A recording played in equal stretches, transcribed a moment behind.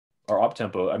our up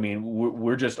tempo. I mean,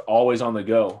 we're just always on the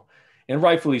go, and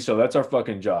rightfully so. That's our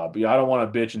fucking job. I don't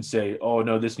want to bitch and say, oh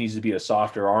no, this needs to be a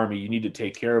softer army. You need to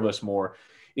take care of us more.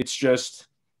 It's just,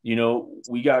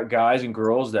 we got guys and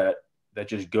girls that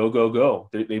just go go go.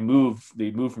 They move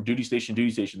from duty station to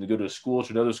duty station. They go to a school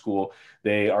to another school.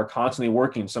 They are constantly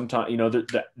working. Sometimes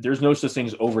there's no such thing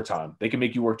as overtime. They can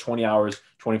make you work 20 hours,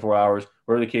 24 hours,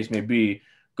 whatever the case may be.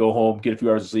 Go home, get a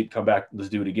few hours of sleep, come back, let's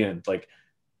do it again. Like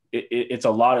it's a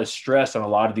lot of stress on a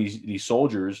lot of these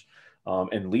soldiers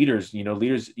and leaders.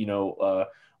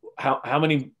 How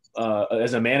many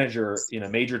as a manager in a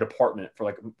major department for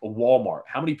like a Walmart,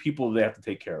 how many people do they have to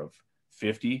take care of?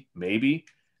 50, maybe.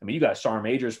 I mean, you got sergeant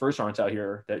majors, first sergeants out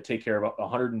here that take care of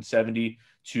 170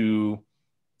 to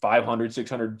 500,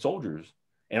 600 soldiers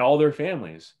and all their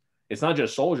families. It's not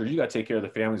just soldiers. You got to take care of the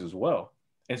families as well.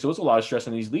 And so it's a lot of stress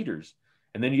on these leaders.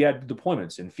 And then you add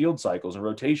deployments and field cycles and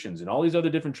rotations and all these other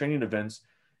different training events.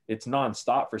 It's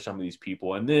nonstop for some of these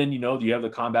people. And then, you have the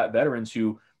combat veterans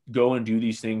who go and do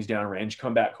these things downrange,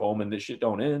 come back home, and this shit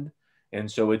don't end.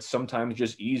 And so it's sometimes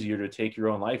just easier to take your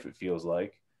own life, it feels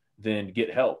like, than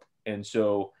get help. And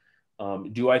so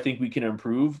do I think we can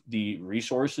improve the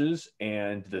resources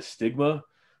and the stigma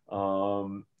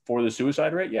for the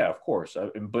suicide rate? Yeah, of course.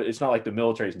 But it's not like the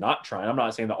military is not trying. I'm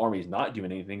not saying the Army is not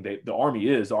doing anything. The Army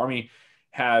is. The Army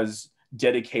has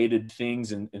dedicated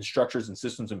things and structures and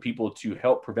systems and people to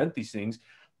help prevent these things.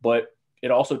 But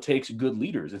it also takes good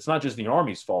leaders. It's not just the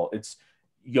Army's fault. It's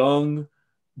young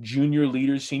junior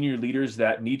leaders, senior leaders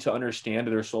that need to understand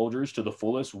their soldiers to the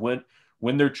fullest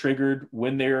when they're triggered,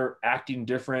 when they're acting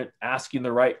different, asking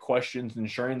the right questions,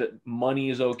 ensuring that money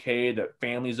is okay, that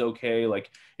family's okay.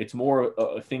 Like it's more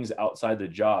things outside the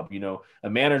job. A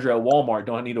manager at Walmart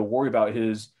don't need to worry about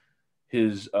his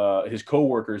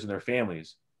coworkers and their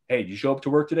families. Hey, you show up to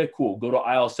work today? Cool. Go to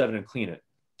aisle 7 and clean it.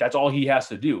 That's all he has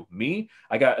to do. Me,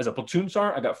 as a platoon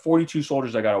sergeant, I got 42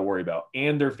 soldiers I got to worry about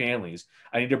and their families.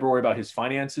 I need to worry about his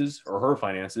finances or her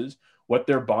finances, what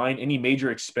they're buying, any major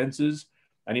expenses.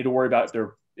 I need to worry about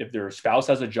if their spouse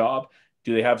has a job.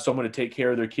 Do they have someone to take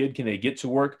care of their kid? Can they get to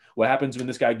work? What happens when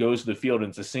this guy goes to the field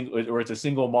and it's a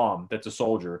single mom that's a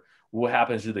soldier? What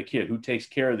happens to the kid? Who takes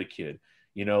care of the kid?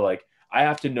 Like I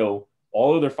have to know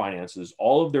all of their finances,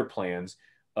 all of their plans,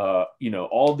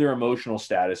 all of their emotional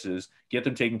statuses, get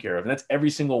them taken care of. And that's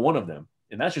every single one of them.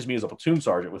 And that's just me as a platoon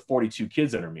sergeant with 42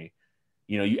 kids under me.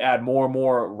 You add more and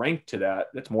more rank to that.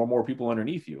 That's more and more people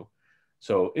underneath you.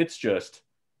 So it's just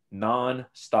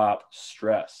non-stop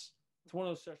stress. It's one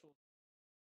of those sexual